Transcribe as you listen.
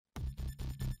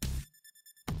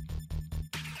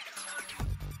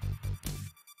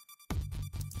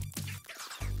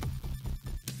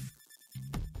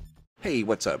Hey,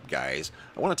 what's up, guys?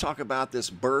 I want to talk about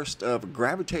this burst of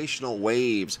gravitational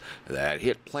waves that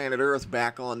hit planet Earth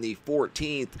back on the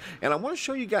 14th, and I want to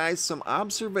show you guys some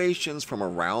observations from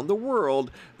around the world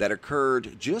that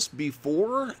occurred just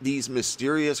before these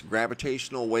mysterious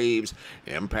gravitational waves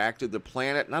impacted the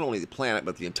planet, not only the planet,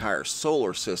 but the entire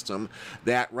solar system,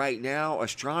 that right now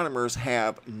astronomers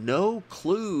have no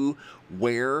clue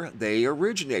where they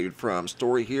originated from.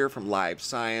 Story here from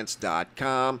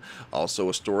livescience.com, also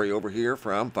a story over here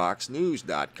from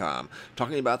foxnews.com,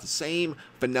 talking about the same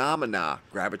phenomena.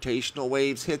 Gravitational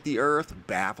waves hit the Earth,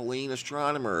 baffling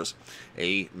astronomers.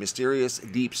 A mysterious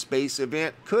deep space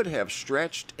event could have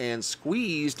stretched and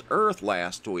squeezed Earth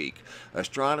last week.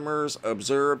 Astronomers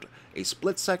observed a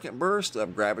split-second burst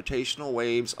of gravitational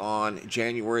waves on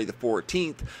January the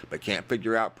 14th, but can't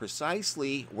figure out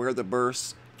precisely where the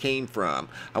bursts came from.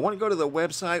 I want to go to the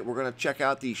website. We're going to check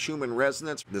out the Schumann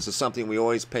resonance. This is something we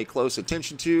always pay close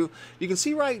attention to. You can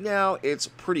see right now it's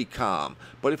pretty calm,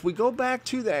 but if we go back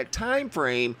to that time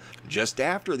frame just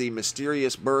after the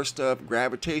mysterious burst of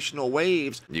gravitational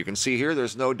waves, you can see here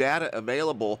there's no data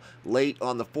available late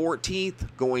on the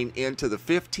 14th, going into the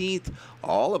 15th,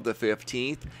 all of the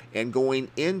 15th, and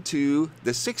going into the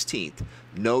 16th.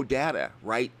 No data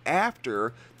right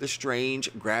after the strange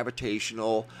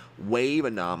gravitational wave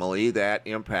anomaly that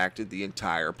impacted the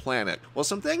entire planet. Well,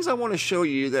 some things I want to show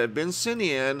you that have been sent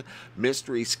in: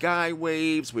 mystery sky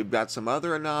waves. We've got some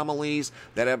other anomalies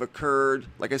that have occurred,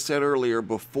 like I said earlier,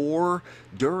 before,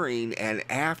 during, and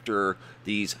after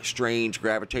these strange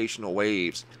gravitational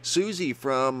waves. Susie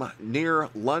from near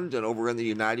London over in the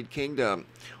United Kingdom.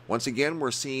 Once again,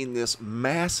 we're seeing this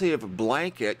massive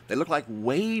blanket. They look like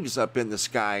waves up in the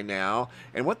sky now,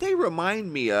 and what they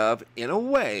remind me of, in a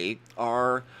way,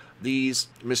 are these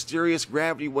mysterious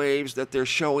gravity waves that they're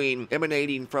showing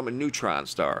emanating from a neutron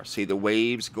star. See the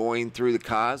waves going through the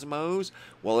cosmos?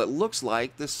 Well, it looks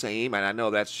like the same, and I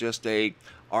know that's just a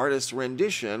artist's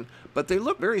rendition, but they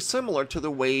look very similar to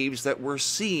the waves that we're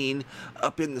seeing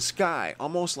up in the sky,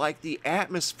 almost like the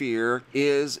atmosphere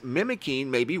is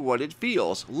mimicking maybe what it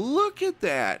feels. Look at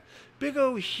that big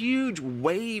old huge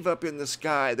wave up in the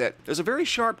sky. That there's a very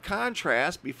sharp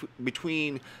contrast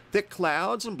between thick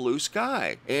clouds and blue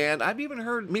sky. And I've even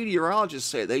heard meteorologists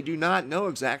say they do not know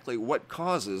exactly what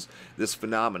causes this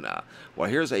phenomena. Well,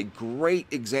 here's a great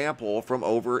example from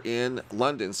over in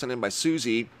London, sent in by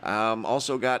Susie.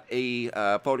 Also got a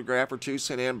photograph or two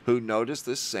sent in who noticed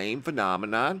this same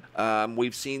phenomenon.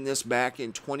 We've seen this back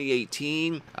in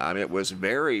 2018. It was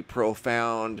very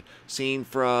profound, seen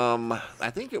from, I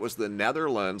think it was the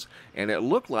Netherlands, and it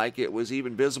looked like it was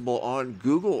even visible on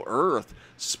Google Earth,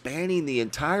 spanning the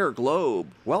entire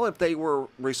globe. Well, if they were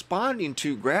responding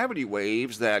to gravity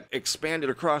waves that expanded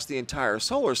across the entire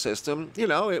solar system, you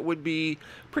know, it would be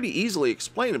pretty easily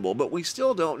explainable, but we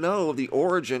still don't know the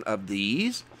origin of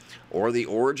these or the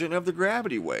origin of the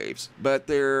gravity waves. But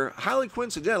they're highly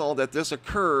coincidental that this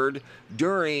occurred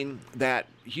during that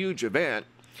huge event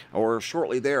or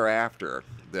shortly thereafter.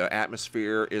 The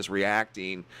atmosphere is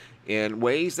reacting in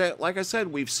ways that, like I said,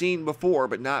 we've seen before,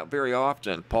 but not very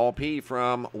often. Paul P.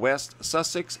 from West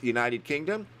Sussex, United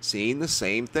Kingdom, seeing the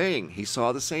same thing. He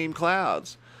saw the same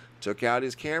clouds, took out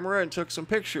his camera and took some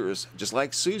pictures, just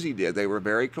like Susie did. They were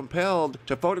very compelled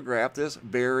to photograph this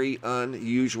very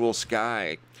unusual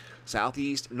sky.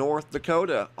 Southeast North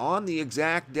Dakota, on the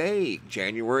exact day,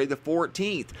 January the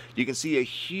 14th, you can see a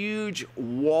huge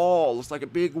wall. Looks like a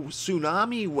big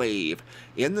tsunami wave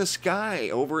in the sky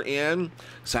over in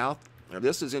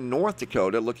this is in North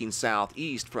Dakota, looking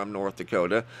southeast from North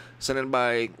Dakota, sent in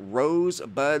by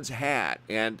Rosebud's Hat.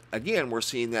 And again, we're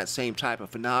seeing that same type of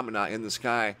phenomena in the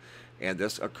sky, and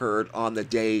this occurred on the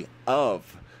day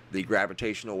of the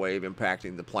gravitational wave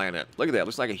impacting the planet. Look at that.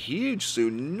 Looks like a huge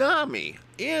tsunami.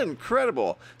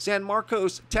 Incredible. San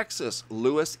Marcos, Texas,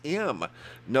 Lewis M.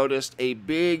 noticed a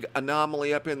big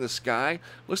anomaly up in the sky.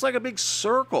 Looks like a big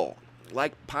circle,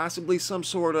 like possibly some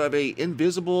sort of a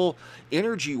invisible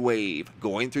energy wave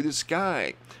going through the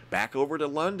sky. Back over to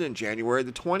London, January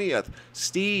the 20th.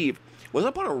 Steve was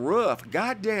up on a roof,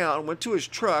 got down, went to his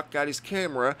truck, got his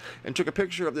camera, and took a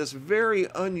picture of this very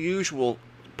unusual,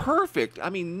 perfect,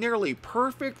 I mean nearly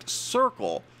perfect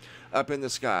circle up in the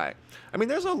sky. I mean,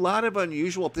 there's a lot of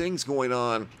unusual things going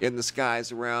on in the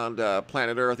skies around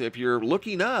planet Earth. If you're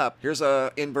looking up, here's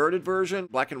a inverted version,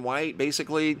 black and white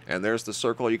basically, and there's the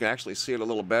circle. You can actually see it a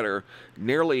little better.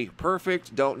 Nearly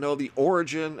perfect. Don't know the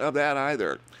origin of that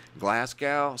either.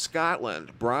 Glasgow,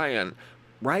 Scotland. Brian,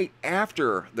 right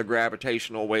after the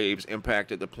gravitational waves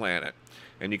impacted the planet.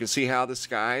 And you can see how the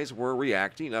skies were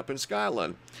reacting up in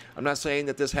Scotland. I'm not saying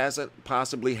that this hasn't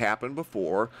possibly happened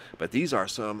before, but these are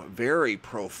some very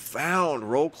profound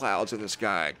roll clouds in the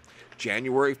sky.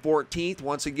 January 14th,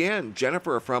 once again,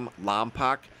 Jennifer from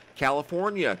Lompoc,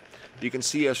 California. You can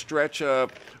see a stretch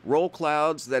of roll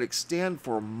clouds that extend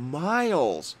for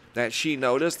miles that she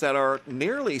noticed that are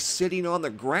nearly sitting on the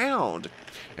ground.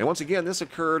 And once again, this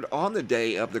occurred on the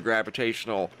day of the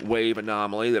gravitational wave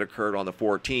anomaly that occurred on the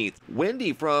 14th.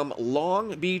 Wendy from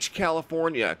Long Beach,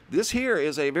 California. This here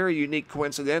is a very unique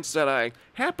coincidence that I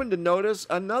happened to notice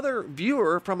another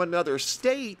viewer from another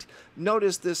state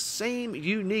noticed this same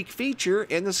unique feature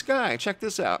in the sky. Check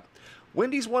this out.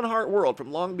 Wendy's One Heart World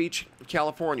from Long Beach,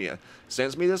 California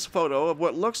sends me this photo of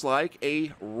what looks like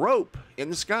a rope in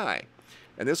the sky.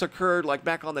 And this occurred like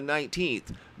back on the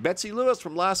 19th. Betsy Lewis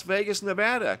from Las Vegas,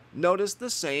 Nevada noticed the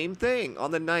same thing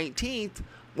on the 19th,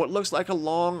 what looks like a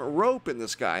long rope in the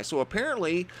sky. So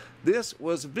apparently this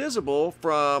was visible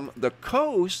from the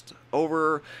coast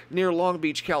over near Long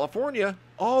Beach, California,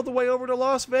 all the way over to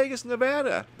Las Vegas,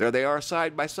 Nevada. There they are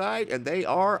side by side, and they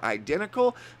are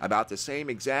identical, about the same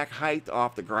exact height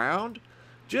off the ground.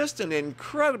 Just an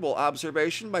incredible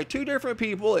observation by two different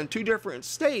people in two different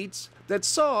states that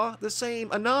saw the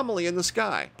same anomaly in the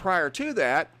sky. Prior to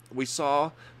that, we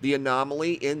saw the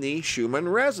anomaly in the Schumann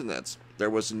resonance. There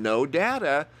was no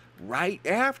data right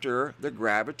after the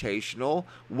gravitational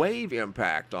wave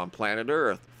impact on planet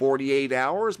Earth. 48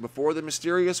 hours before the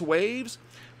mysterious waves,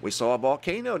 we saw a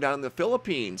volcano down in the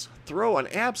Philippines throw an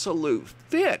absolute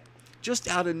fit just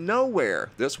out of nowhere.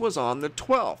 This was on the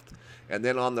 12th. And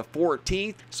then on the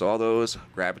 14th, saw those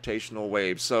gravitational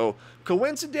waves. So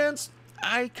coincidence?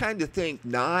 I kind of think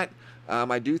not.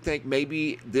 I do think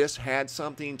maybe this had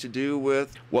something to do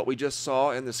with what we just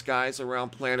saw in the skies around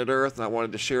planet Earth, and I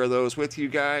wanted to share those with you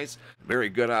guys. Very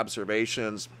good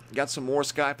observations. Got some more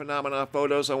sky phenomena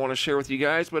photos I want to share with you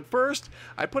guys, but first,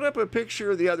 I put up a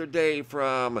picture the other day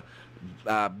from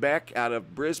Beck out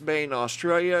of Brisbane,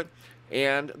 Australia.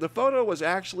 And the photo was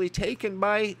actually taken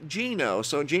by Gino.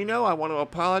 So Gino, I want to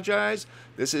apologize.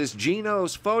 This is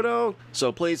Gino's photo.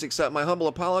 So please accept my humble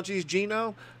apologies,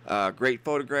 Gino. Great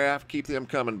photograph. Keep them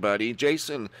coming, buddy.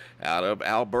 Jason out of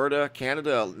Alberta,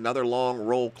 Canada. Another long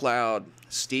roll cloud.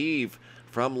 Steve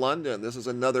from London. This is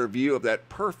another view of that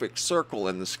perfect circle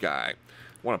in the sky.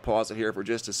 I want to pause it here for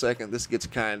just a second. This gets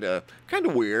kind of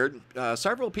weird.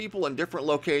 Several people in different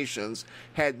locations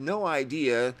had no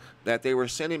idea that they were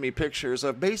sending me pictures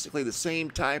of basically the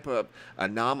same type of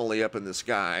anomaly up in the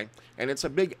sky. And it's a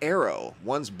big arrow.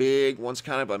 One's big, one's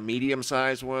kind of a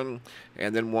medium-sized one,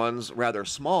 and then one's rather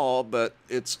small, but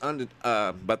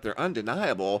they're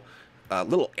undeniable.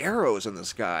 Little arrows in the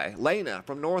sky. Lena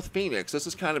from North Phoenix. This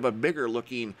is kind of a bigger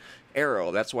looking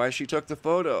arrow. That's why she took the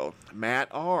photo. Matt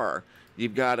R.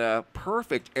 You've got a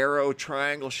perfect arrow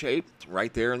triangle shape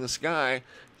right there in the sky,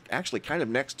 actually kind of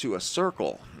next to a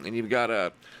circle. And you've got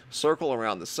a circle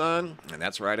around the sun, and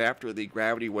that's right after the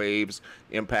gravity waves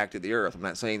impacted the Earth. I'm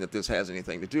not saying that this has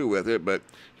anything to do with it, but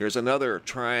here's another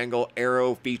triangle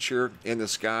arrow feature in the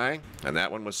sky, and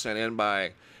that one was sent in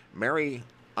by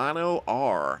Mariano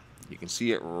R. You can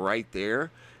see it right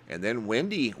there. And then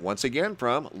Wendy, once again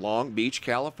from Long Beach,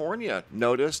 California,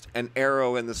 noticed an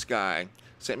arrow in the sky.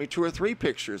 Sent me 2 or 3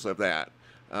 pictures of that.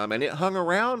 And it hung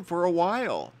around for a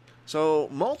while. So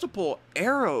multiple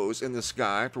arrows in the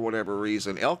sky for whatever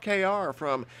reason. LKR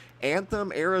from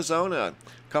Anthem, Arizona.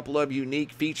 A couple of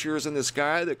unique features in the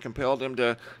sky that compelled him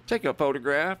to take a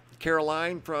photograph.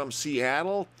 Caroline from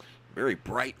Seattle. Very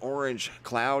bright orange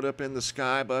cloud up in the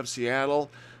sky above Seattle.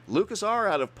 Lucas R.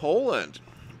 out of Poland.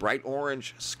 Bright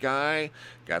orange sky,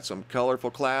 got some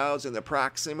colorful clouds in the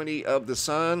proximity of the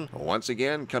sun. Once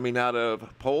again, coming out of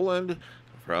Poland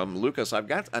from Lucas. I've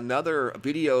got another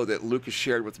video that Lucas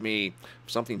shared with me,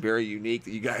 something very unique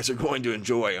that you guys are going to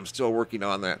enjoy. I'm still working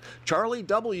on that. Charlie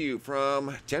W.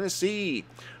 from Tennessee,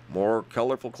 more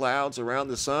colorful clouds around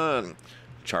the sun.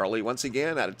 Charlie, once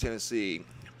again, out of Tennessee.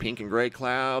 Pink and gray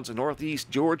clouds in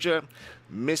northeast Georgia.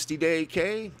 Misty Day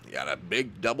K, got a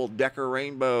big double-decker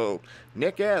rainbow.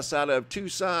 Nick S. out of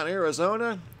Tucson,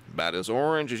 Arizona, about as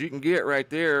orange as you can get right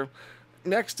there.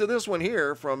 Next to this one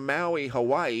here from Maui,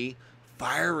 Hawaii,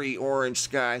 fiery orange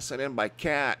sky sent in by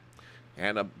Kat,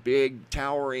 and a big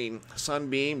towering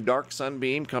sunbeam, dark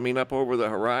sunbeam coming up over the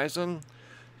horizon.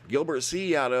 Gilbert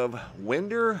C. out of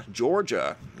Winder,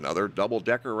 Georgia, another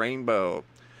double-decker rainbow.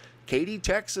 Katy,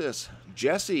 Texas,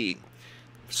 Jesse,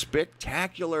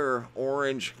 spectacular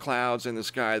orange clouds in the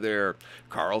sky there.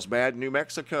 Carlsbad, New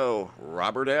Mexico,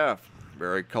 Robert F.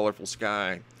 Very colorful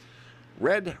sky.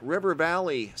 Red River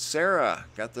Valley, Sarah,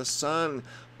 got the sun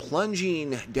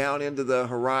plunging down into the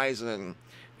horizon.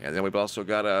 And then we've also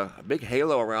got a big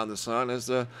halo around the sun as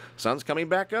the sun's coming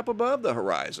back up above the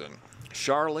horizon.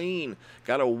 Charlene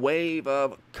got a wave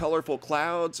of colorful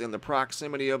clouds in the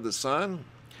proximity of the sun.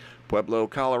 Pueblo,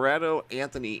 Colorado,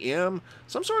 Anthony M.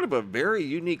 Some sort of a very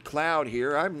unique cloud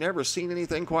here. I've never seen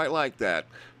anything quite like that.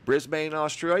 Brisbane,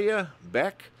 Australia,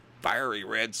 Beck. Fiery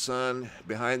red sun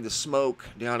behind the smoke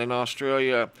down in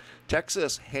Australia.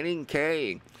 Texas, Henning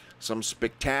K. Some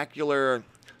spectacular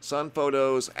sun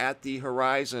photos at the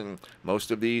horizon. Most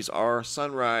of these are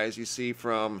sunrise you see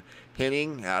from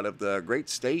Henning out of the great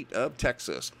state of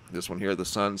Texas. This one here, the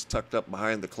sun's tucked up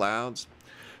behind the clouds.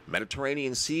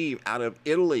 Mediterranean Sea out of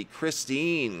Italy,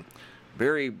 Christine.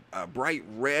 Very bright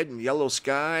red and yellow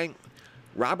sky.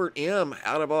 Robert M.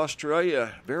 out of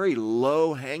Australia, very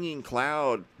low hanging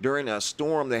cloud during a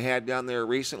storm they had down there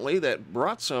recently that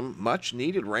brought some much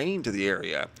needed rain to the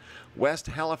area. West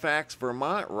Halifax,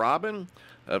 Vermont, Robin,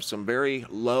 of some very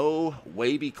low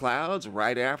wavy clouds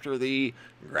right after the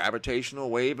gravitational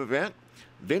wave event.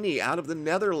 Vinny out of the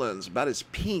Netherlands, about as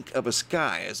pink of a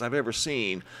sky as I've ever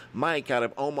seen. Mike out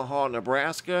of Omaha,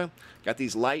 Nebraska, got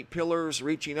these light pillars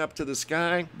reaching up to the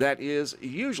sky. That is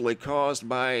usually caused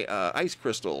by ice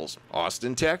crystals.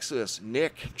 Austin, Texas,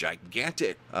 Nick,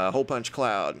 gigantic hole punch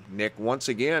cloud. Nick once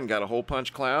again got a hole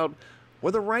punch cloud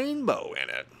with a rainbow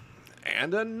in it.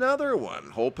 And another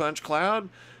one, hole punch cloud.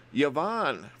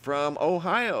 Yvonne from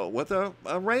Ohio with a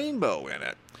rainbow in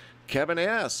it. Kevin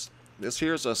S. This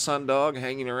here's a sundog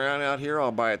hanging around out here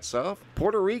all by itself.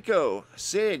 Puerto Rico,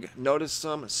 Sig noticed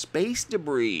some space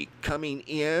debris coming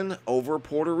in over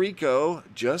Puerto Rico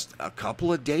just a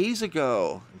couple of days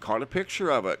ago. Caught a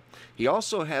picture of it. He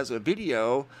also has a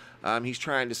video he's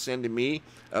trying to send to me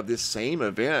of this same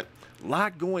event. A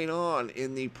lot going on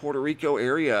in the Puerto Rico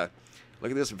area. Look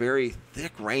at this very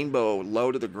thick rainbow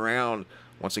low to the ground.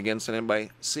 Once again sent in by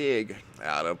Sig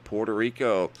out of Puerto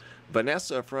Rico.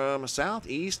 Vanessa from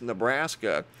southeast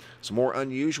Nebraska. Some more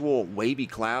unusual wavy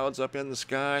clouds up in the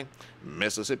sky.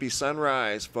 Mississippi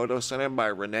sunrise. Photo sent in by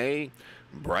Renee.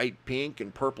 Bright pink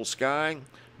and purple sky.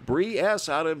 Bree S.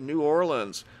 out of New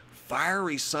Orleans.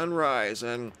 Fiery sunrise.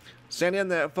 And sent in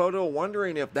that photo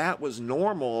wondering if that was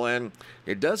normal. And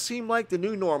it does seem like the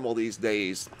new normal these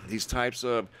days. These types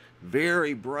of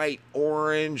very bright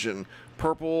orange and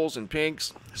purples and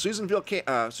pinks. Susanville,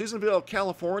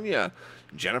 California.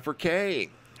 Jennifer K.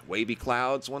 Wavy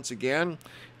clouds once again.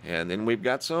 And then we've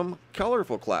got some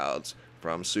colorful clouds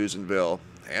from Susanville.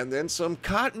 And then some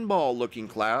cotton ball looking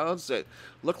clouds that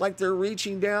look like they're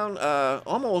reaching down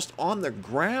almost on the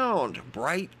ground.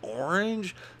 Bright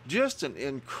orange. Just an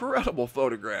incredible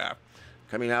photograph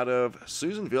coming out of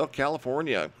Susanville,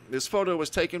 California. This photo was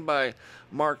taken by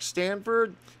Mark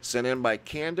Stanford, sent in by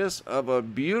Candace, of a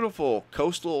beautiful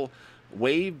coastal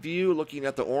wave view looking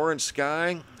at the orange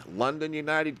sky. London,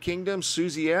 United Kingdom,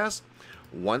 Susie S.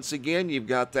 Once again, you've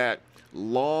got that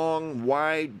long,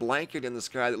 wide blanket in the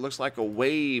sky that looks like a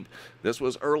wave. This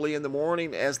was early in the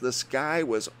morning as the sky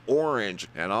was orange.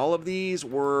 And all of these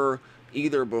were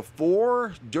either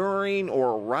before, during,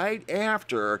 or right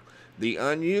after the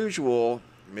unusual,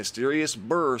 mysterious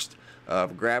burst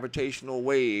of gravitational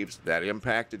waves that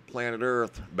impacted planet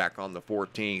Earth back on the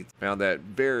 14th. Found that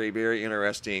very, very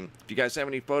interesting. If you guys have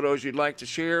any photos you'd like to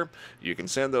share, you can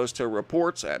send those to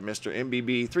reports at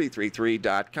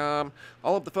MrMBB333.com.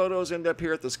 All of the photos end up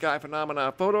here at the Sky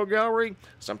Phenomena Photo Gallery.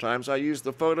 Sometimes I use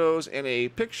the photos in a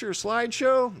picture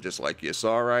slideshow, just like you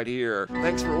saw right here.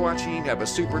 Thanks for watching. Have a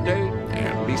super day,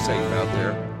 and be safe out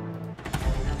there.